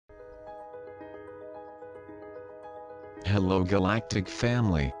Hello Galactic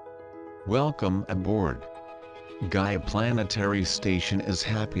family. Welcome aboard. Gaia Planetary Station is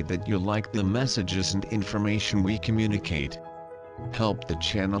happy that you like the messages and information we communicate. Help the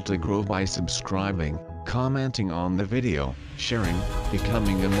channel to grow by subscribing, commenting on the video, sharing,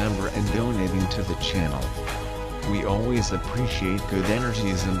 becoming a member and donating to the channel. We always appreciate good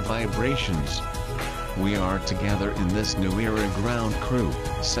energies and vibrations. We are together in this new era ground crew.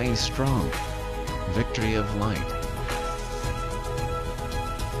 Stay strong. Victory of light.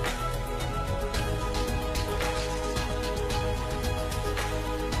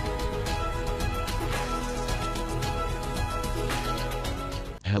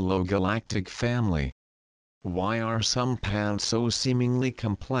 Hello Galactic family. Why are some paths so seemingly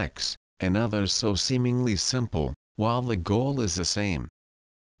complex, and others so seemingly simple, while the goal is the same?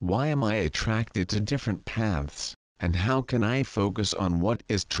 Why am I attracted to different paths, and how can I focus on what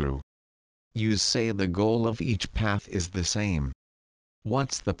is true? You say the goal of each path is the same.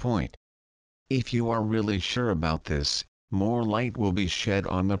 What's the point? If you are really sure about this, more light will be shed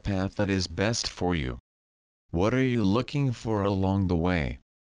on the path that is best for you. What are you looking for along the way?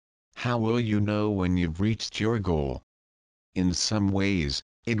 How will you know when you've reached your goal? In some ways,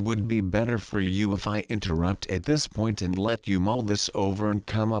 it would be better for you if I interrupt at this point and let you mull this over and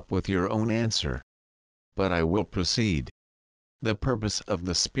come up with your own answer. But I will proceed. The purpose of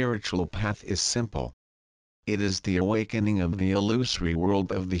the spiritual path is simple. It is the awakening of the illusory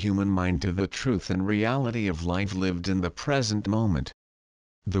world of the human mind to the truth and reality of life lived in the present moment.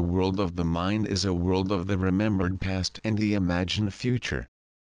 The world of the mind is a world of the remembered past and the imagined future.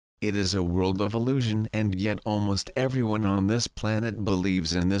 It is a world of illusion, and yet almost everyone on this planet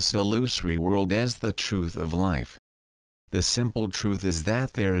believes in this illusory world as the truth of life. The simple truth is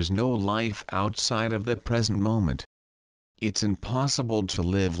that there is no life outside of the present moment. It's impossible to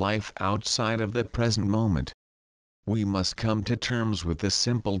live life outside of the present moment. We must come to terms with this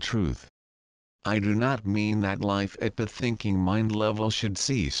simple truth. I do not mean that life at the thinking mind level should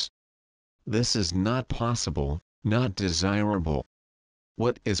cease. This is not possible, not desirable.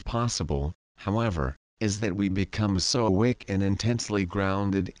 What is possible, however, is that we become so awake and intensely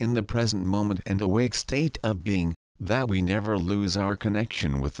grounded in the present moment and awake state of being, that we never lose our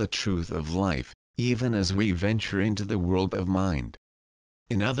connection with the truth of life, even as we venture into the world of mind.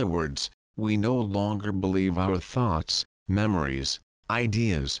 In other words, we no longer believe our thoughts, memories,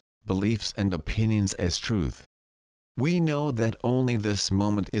 ideas, beliefs and opinions as truth. We know that only this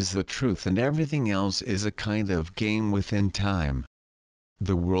moment is the truth and everything else is a kind of game within time.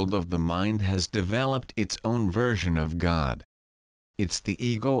 The world of the mind has developed its own version of God. It's the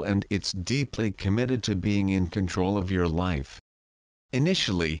ego, and it's deeply committed to being in control of your life.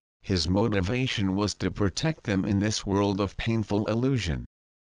 Initially, his motivation was to protect them in this world of painful illusion.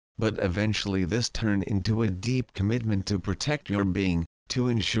 But eventually this turned into a deep commitment to protect your being, to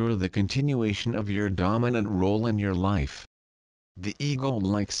ensure the continuation of your dominant role in your life. The ego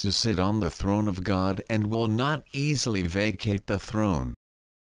likes to sit on the throne of God and will not easily vacate the throne.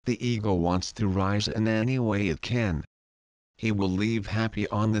 The ego wants to rise in any way it can. He will leave happy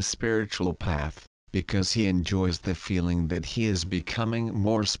on the spiritual path, because he enjoys the feeling that he is becoming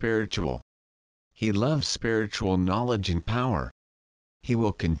more spiritual. He loves spiritual knowledge and power. He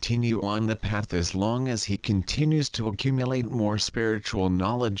will continue on the path as long as he continues to accumulate more spiritual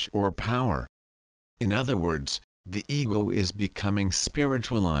knowledge or power. In other words, the ego is becoming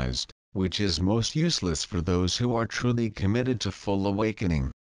spiritualized, which is most useless for those who are truly committed to full awakening.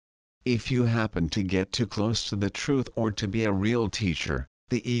 If you happen to get too close to the truth or to be a real teacher,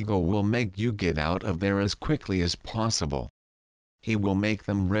 the ego will make you get out of there as quickly as possible. He will make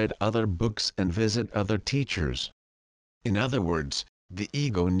them read other books and visit other teachers. In other words, the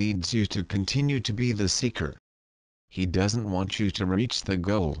ego needs you to continue to be the seeker. He doesn't want you to reach the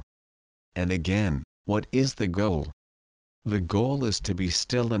goal. And again, what is the goal? The goal is to be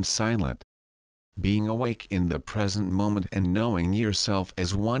still and silent. Being awake in the present moment and knowing yourself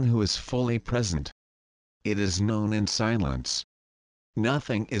as one who is fully present. It is known in silence.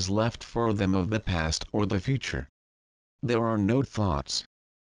 Nothing is left for them of the past or the future. There are no thoughts.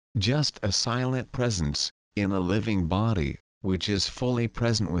 Just a silent presence, in a living body, which is fully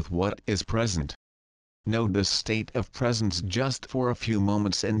present with what is present. Know this state of presence just for a few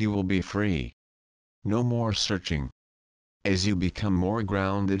moments and you will be free. No more searching. As you become more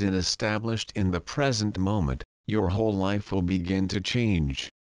grounded and established in the present moment, your whole life will begin to change.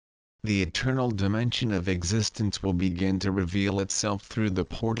 The eternal dimension of existence will begin to reveal itself through the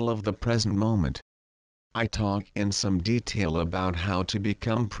portal of the present moment. I talk in some detail about how to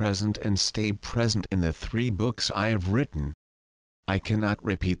become present and stay present in the 3 books I have written. I cannot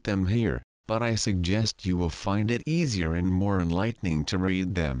repeat them here, but I suggest you will find it easier and more enlightening to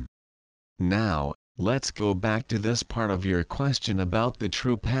read them. Now, let's go back to this part of your question about the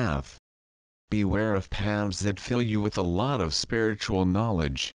true path. Beware of paths that fill you with a lot of spiritual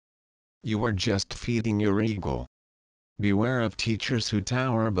knowledge. You are just feeding your ego. Beware of teachers who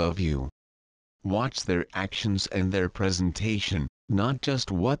tower above you. Watch their actions and their presentation, not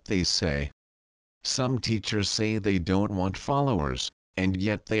just what they say. Some teachers say they don't want followers, and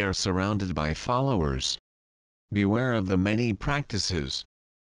yet they are surrounded by followers. Beware of the many practices.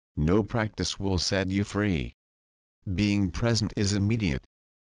 No practice will set you free. Being present is immediate.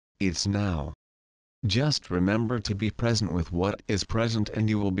 It's now. Just remember to be present with what is present and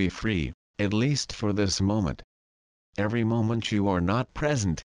you will be free, at least for this moment. Every moment you are not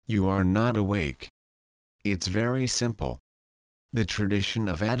present, you are not awake. It's very simple. The tradition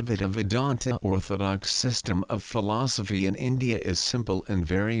of Advaita Vedanta orthodox system of philosophy in India is simple and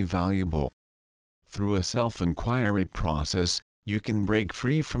very valuable. Through a self-inquiry process, you can break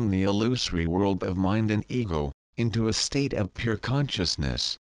free from the illusory world of mind and ego, into a state of pure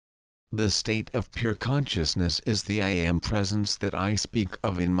consciousness. The state of pure consciousness is the I Am presence that I speak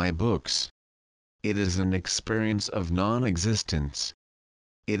of in my books. It is an experience of non-existence.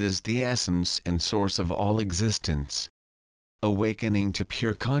 It is the essence and source of all existence. Awakening to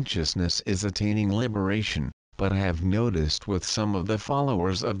pure consciousness is attaining liberation, but I have noticed with some of the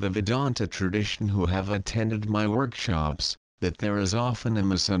followers of the Vedanta tradition who have attended my workshops, that there is often a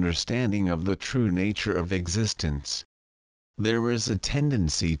misunderstanding of the true nature of existence. There is a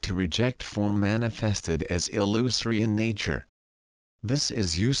tendency to reject form manifested as illusory in nature. This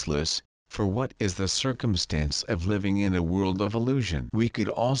is useless, for what is the circumstance of living in a world of illusion we could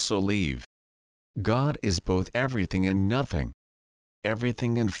also leave? God is both everything and nothing.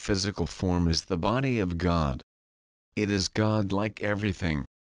 Everything in physical form is the body of God. It is God like everything.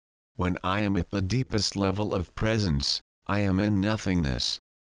 When I am at the deepest level of presence, I am in nothingness.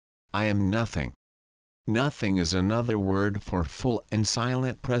 I am nothing. Nothing is another word for full and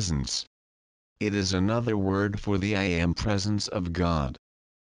silent presence. It is another word for the I Am presence of God.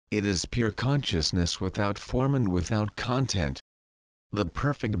 It is pure consciousness without form and without content. The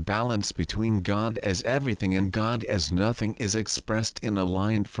perfect balance between God as everything and God as nothing is expressed in a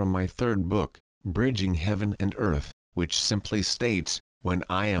line from my third book, Bridging Heaven and Earth, which simply states, when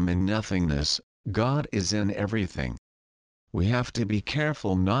I am in nothingness, God is in everything. We have to be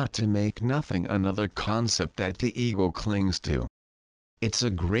careful not to make nothing another concept that the ego clings to. It's a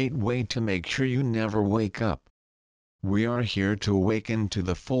great way to make sure you never wake up. We are here to awaken to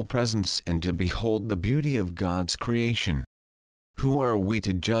the full presence and to behold the beauty of God's creation. Who are we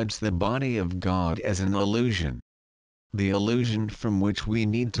to judge the body of God as an illusion? The illusion from which we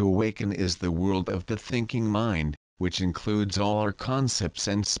need to awaken is the world of the thinking mind, which includes all our concepts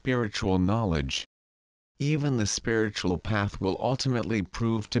and spiritual knowledge. Even the spiritual path will ultimately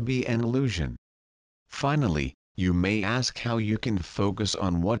prove to be an illusion. Finally, you may ask how you can focus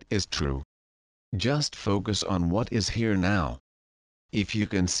on what is true. Just focus on what is here now. If you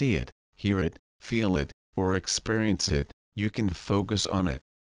can see it, hear it, feel it, or experience it, you can focus on it.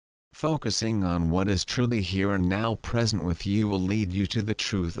 Focusing on what is truly here and now present with you will lead you to the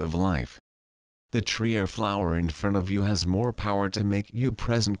truth of life. The tree or flower in front of you has more power to make you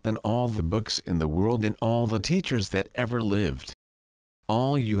present than all the books in the world and all the teachers that ever lived.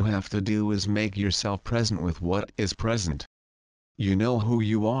 All you have to do is make yourself present with what is present. You know who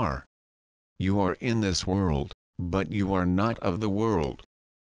you are. You are in this world, but you are not of the world.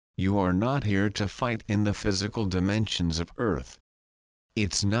 You are not here to fight in the physical dimensions of Earth.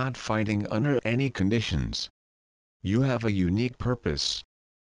 It's not fighting under any conditions. You have a unique purpose.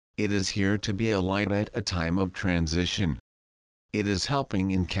 It is here to be a light at a time of transition. It is helping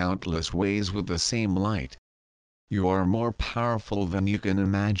in countless ways with the same light. You are more powerful than you can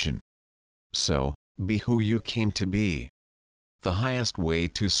imagine. So, be who you came to be. The highest way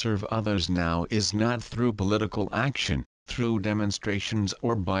to serve others now is not through political action, through demonstrations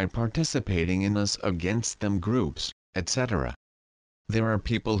or by participating in us against them groups, etc. There are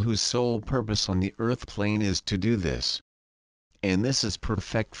people whose sole purpose on the earth plane is to do this. And this is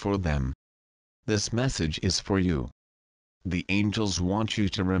perfect for them. This message is for you. The angels want you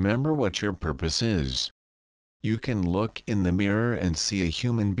to remember what your purpose is. You can look in the mirror and see a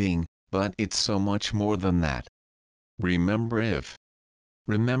human being, but it's so much more than that. Remember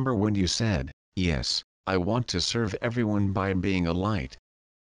when you said, yes, I want to serve everyone by being a light.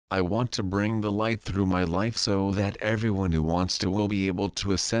 I want to bring the light through my life so that everyone who wants to will be able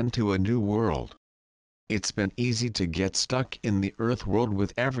to ascend to a new world. It's been easy to get stuck in the earth world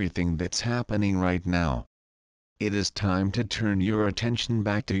with everything that's happening right now. It is time to turn your attention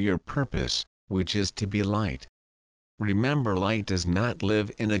back to your purpose, which is to be light. Remember, light does not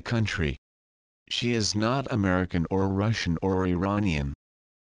live in a country. She is not American or Russian or Iranian.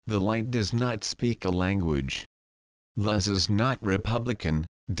 The light does not speak a language. Thus is not Republican,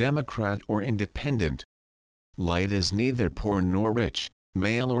 Democrat or Independent. Light is neither poor nor rich,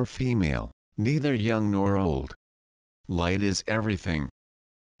 male or female, neither young nor old. Light is everything.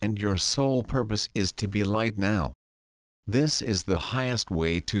 And your sole purpose is to be light now. This is the highest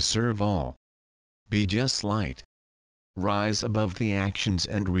way to serve all. Be just light. Rise above the actions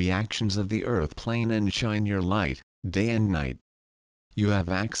and reactions of the earth plane and shine your light, day and night. You have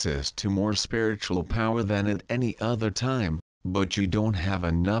access to more spiritual power than at any other time, but you don't have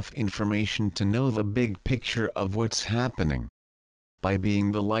enough information to know the big picture of what's happening. By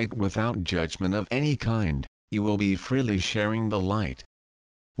being the light without judgment of any kind, you will be freely sharing the light.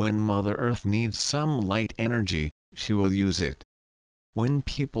 When Mother Earth needs some light energy, she will use it. When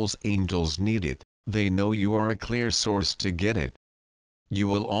people's angels need it, they know you are a clear source to get it. You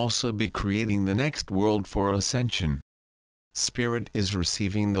will also be creating the next world for ascension. Spirit is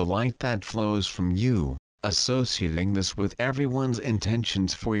receiving the light that flows from you, associating this with everyone's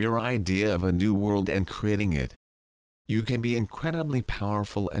intentions for your idea of a new world and creating it. You can be incredibly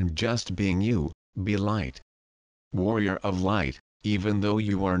powerful and just being you, be light. Warrior of light, even though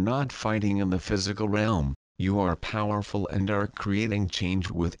you are not fighting in the physical realm, you are powerful and are creating change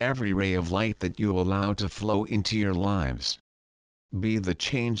with every ray of light that you allow to flow into your lives. Be the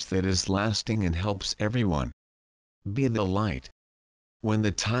change that is lasting and helps everyone. Be the light. When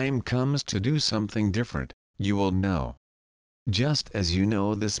the time comes to do something different, you will know. Just as you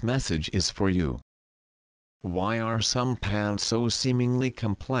know this message is for you. Why are some paths so seemingly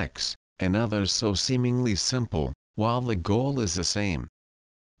complex, and others so seemingly simple, while the goal is the same?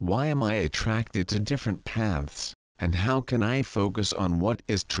 Why am I attracted to different paths, and how can I focus on what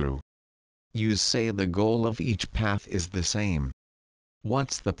is true? You say the goal of each path is the same.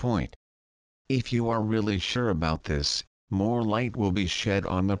 What's the point? If you are really sure about this, more light will be shed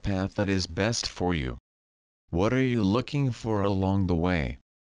on the path that is best for you. What are you looking for along the way?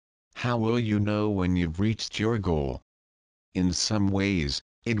 How will you know when you've reached your goal? In some ways,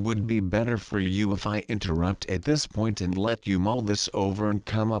 it would be better for you if I interrupt at this point and let you mull this over and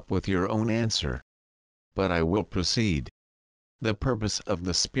come up with your own answer. But I will proceed. The purpose of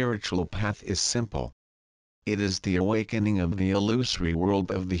the spiritual path is simple. It is the awakening of the illusory world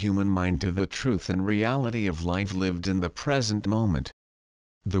of the human mind to the truth and reality of life lived in the present moment.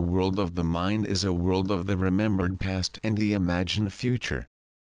 The world of the mind is a world of the remembered past and the imagined future.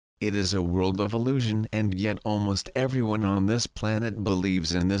 It is a world of illusion, and yet almost everyone on this planet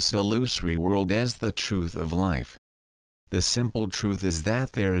believes in this illusory world as the truth of life. The simple truth is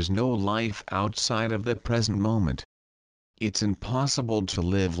that there is no life outside of the present moment. It's impossible to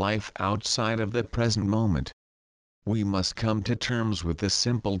live life outside of the present moment. We must come to terms with this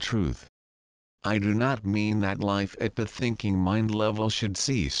simple truth. I do not mean that life at the thinking mind level should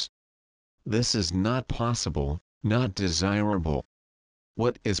cease. This is not possible, not desirable.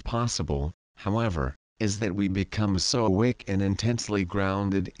 What is possible, however, is that we become so awake and intensely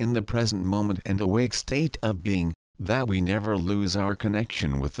grounded in the present moment and awake state of being, that we never lose our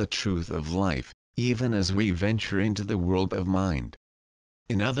connection with the truth of life, even as we venture into the world of mind.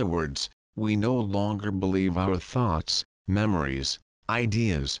 In other words, we no longer believe our thoughts, memories,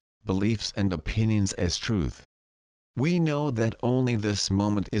 ideas, beliefs and opinions as truth. We know that only this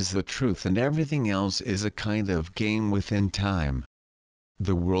moment is the truth and everything else is a kind of game within time.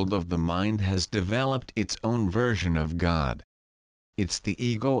 The world of the mind has developed its own version of God. It's the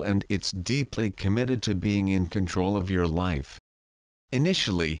ego, and it's deeply committed to being in control of your life.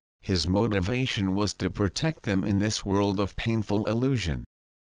 Initially, his motivation was to protect them in this world of painful illusion.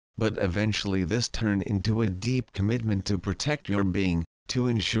 But eventually this turned into a deep commitment to protect your being, to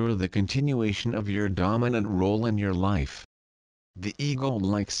ensure the continuation of your dominant role in your life. The ego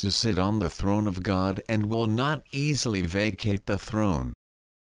likes to sit on the throne of God and will not easily vacate the throne.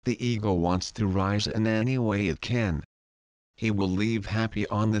 The ego wants to rise in any way it can. He will leave happy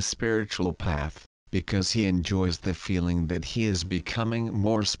on the spiritual path, because he enjoys the feeling that he is becoming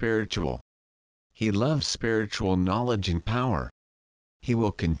more spiritual. He loves spiritual knowledge and power. He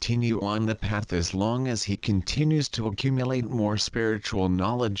will continue on the path as long as he continues to accumulate more spiritual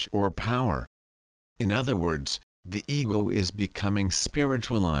knowledge or power. In other words, the ego is becoming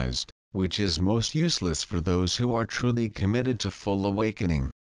spiritualized, which is most useless for those who are truly committed to full awakening.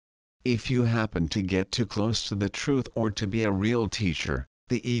 If you happen to get too close to the truth or to be a real teacher,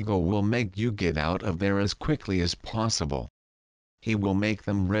 the ego will make you get out of there as quickly as possible. He will make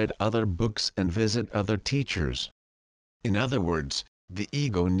them read other books and visit other teachers. In other words, the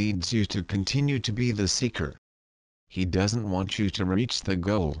ego needs you to continue to be the seeker. He doesn't want you to reach the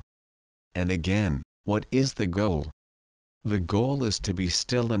goal. And again, what is the goal? The goal is to be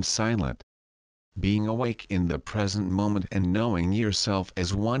still and silent. Being awake in the present moment and knowing yourself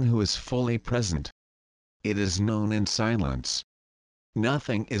as one who is fully present. It is known in silence.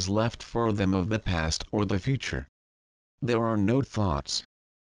 Nothing is left for them of the past or the future. There are no thoughts.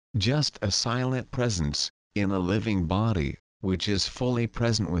 Just a silent presence, in a living body, which is fully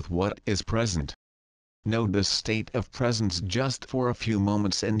present with what is present. Know this state of presence just for a few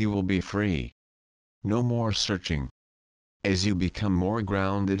moments and you will be free. No more searching. As you become more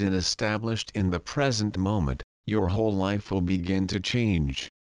grounded and established in the present moment, your whole life will begin to change.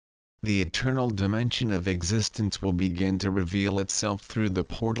 The eternal dimension of existence will begin to reveal itself through the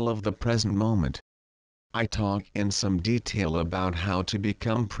portal of the present moment. I talk in some detail about how to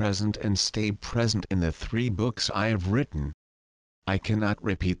become present and stay present in the 3 books I have written. I cannot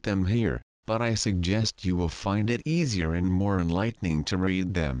repeat them here, but I suggest you will find it easier and more enlightening to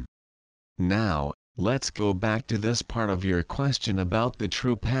read them. Now, let's go back to this part of your question about the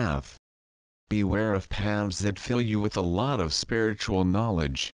true path. Beware of paths that fill you with a lot of spiritual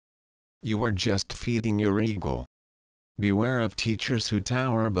knowledge. You are just feeding your ego. Beware of teachers who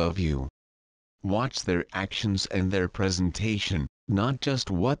tower above you. Watch their actions and their presentation, not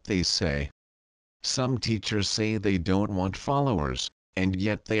just what they say. Some teachers say they don't want followers, and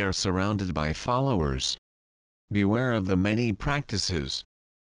yet they are surrounded by followers. Beware of the many practices.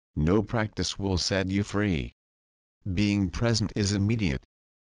 No practice will set you free. Being present is immediate.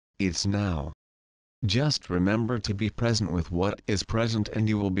 It's now. Just remember to be present with what is present and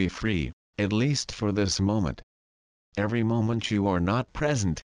you will be free, at least for this moment. Every moment you are not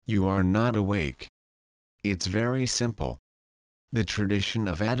present, you are not awake. It's very simple. The tradition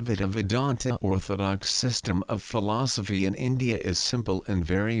of Advaita Vedanta orthodox system of philosophy in India is simple and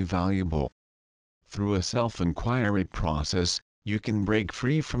very valuable. Through a self-inquiry process, you can break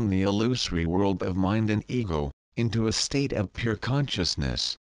free from the illusory world of mind and ego, into a state of pure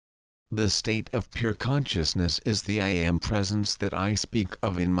consciousness. The state of pure consciousness is the I Am presence that I speak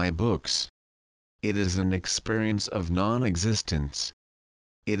of in my books. It is an experience of non-existence.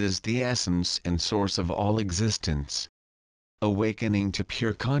 It is the essence and source of all existence. Awakening to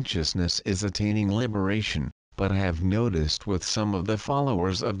pure consciousness is attaining liberation, but I have noticed with some of the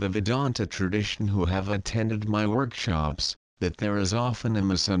followers of the Vedanta tradition who have attended my workshops, that there is often a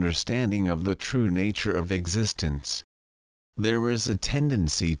misunderstanding of the true nature of existence. There is a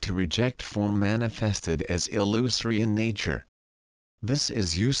tendency to reject form manifested as illusory in nature. This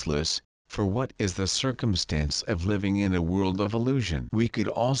is useless, for what is the circumstance of living in a world of illusion? We could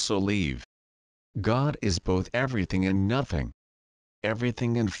also leave. God is both everything and nothing.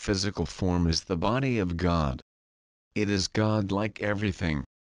 Everything in physical form is the body of God. It is God like everything.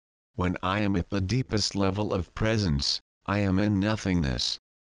 When I am at the deepest level of presence, I am in nothingness.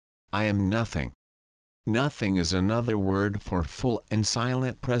 I am nothing. Nothing is another word for full and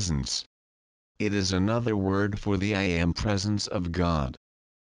silent presence. It is another word for the I Am presence of God.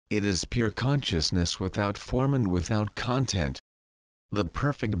 It is pure consciousness without form and without content. The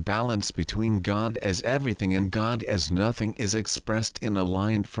perfect balance between God as everything and God as nothing is expressed in a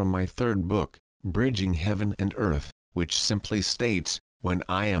line from my 3rd book, Bridging Heaven and Earth, which simply states, when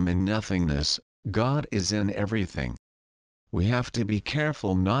I am in nothingness, God is in everything. We have to be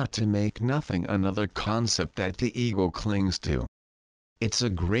careful not to make nothing another concept that the ego clings to. It's a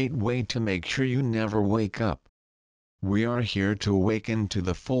great way to make sure you never wake up. We are here to awaken to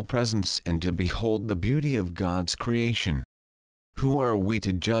the full presence and to behold the beauty of God's creation. Who are we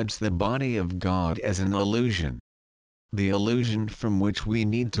to judge the body of God as an illusion? The illusion from which we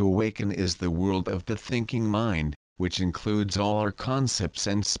need to awaken is the world of the thinking mind, which includes all our concepts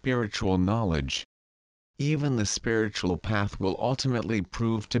and spiritual knowledge. Even the spiritual path will ultimately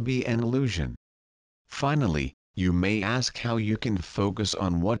prove to be an illusion. Finally, you may ask how you can focus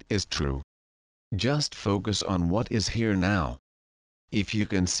on what is true. Just focus on what is here now. If you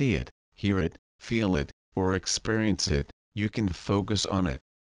can see it, hear it, feel it, or experience it, you can focus on it.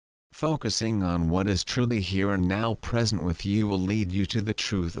 Focusing on what is truly here and now present with you will lead you to the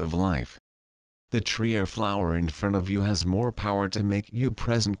truth of life. The tree or flower in front of you has more power to make you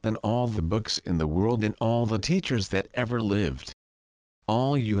present than all the books in the world and all the teachers that ever lived.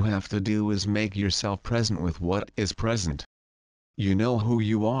 All you have to do is make yourself present with what is present. You know who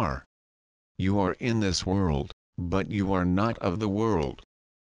you are. You are in this world, but you are not of the world.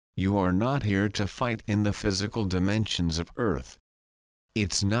 You are not here to fight in the physical dimensions of Earth.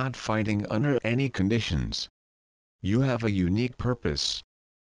 It's not fighting under any conditions. You have a unique purpose.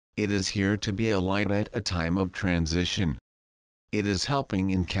 It is here to be a light at a time of transition. It is helping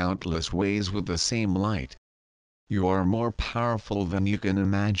in countless ways with the same light. You are more powerful than you can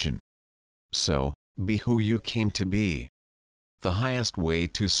imagine. So, be who you came to be. The highest way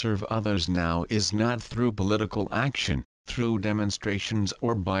to serve others now is not through political action, through demonstrations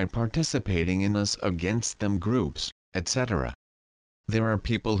or by participating in us against them groups, etc. There are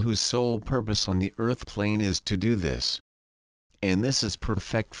people whose sole purpose on the earth plane is to do this. And this is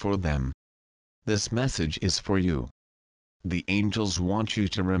perfect for them. This message is for you. The angels want you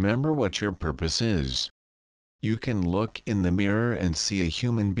to remember what your purpose is. You can look in the mirror and see a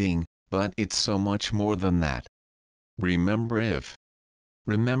human being, but it's so much more than that. Remember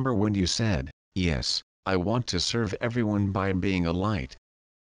when you said, yes, I want to serve everyone by being a light.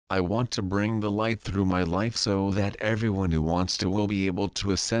 I want to bring the light through my life so that everyone who wants to will be able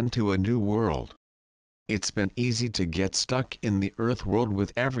to ascend to a new world. It's been easy to get stuck in the earth world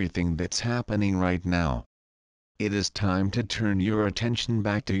with everything that's happening right now. It is time to turn your attention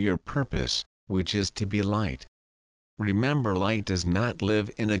back to your purpose, which is to be light. Remember, light does not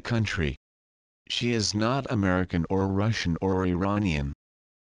live in a country. She is not American or Russian or Iranian.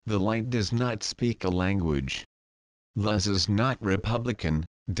 The light does not speak a language. Thus is not Republican,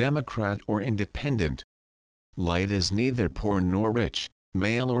 Democrat or Independent. Light is neither poor nor rich,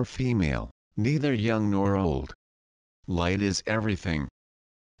 male or female, neither young nor old. Light is everything.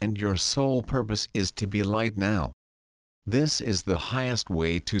 And your sole purpose is to be light now. This is the highest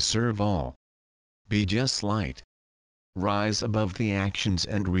way to serve all. Be just light. Rise above the actions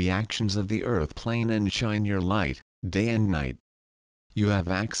and reactions of the earth plane and shine your light, day and night. You have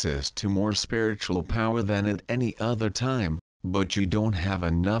access to more spiritual power than at any other time, but you don't have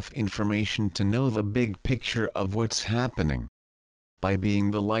enough information to know the big picture of what's happening. By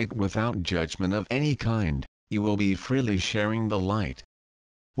being the light without judgment of any kind, you will be freely sharing the light.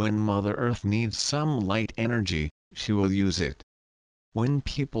 When Mother Earth needs some light energy, she will use it. When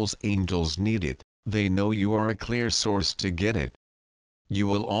people's angels need it, they know you are a clear source to get it. You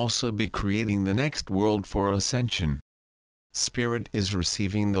will also be creating the next world for ascension. Spirit is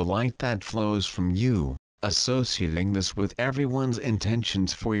receiving the light that flows from you, associating this with everyone's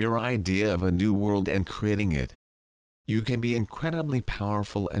intentions for your idea of a new world and creating it. You can be incredibly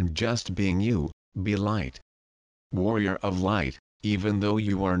powerful and just being you, be light. Warrior of light, even though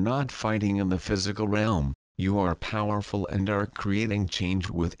you are not fighting in the physical realm, you are powerful and are creating change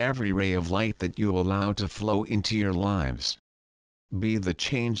with every ray of light that you allow to flow into your lives. Be the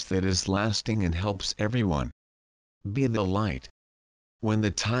change that is lasting and helps everyone. Be the light. When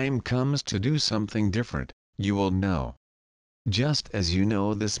the time comes to do something different, you will know. Just as you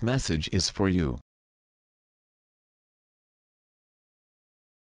know this message is for you.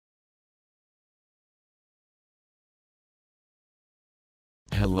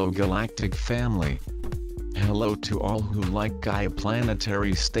 Hello Galactic family. Hello to all who like Gaia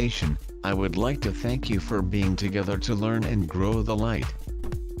Planetary Station. I would like to thank you for being together to learn and grow the light.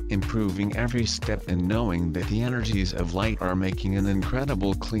 Improving every step and knowing that the energies of light are making an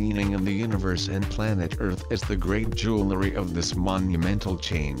incredible cleaning of the universe and planet Earth is the great jewelry of this monumental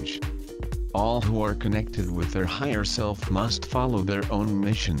change. All who are connected with their higher self must follow their own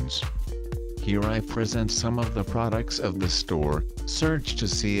missions. Here I present some of the products of the store. Search to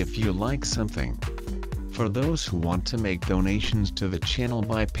see if you like something. For those who want to make donations to the channel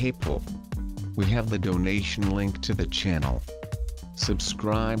by PayPal, we have the donation link to the channel.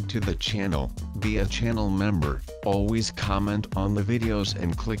 Subscribe to the channel, be a channel member, always comment on the videos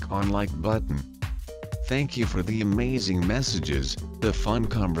and click on like button. Thank you for the amazing messages, the fun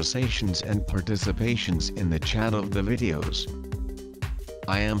conversations and participations in the chat of the videos.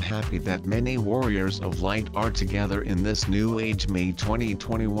 I am happy that many warriors of light are together in this new age. May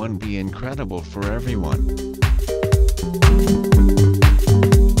 2021 be incredible for everyone.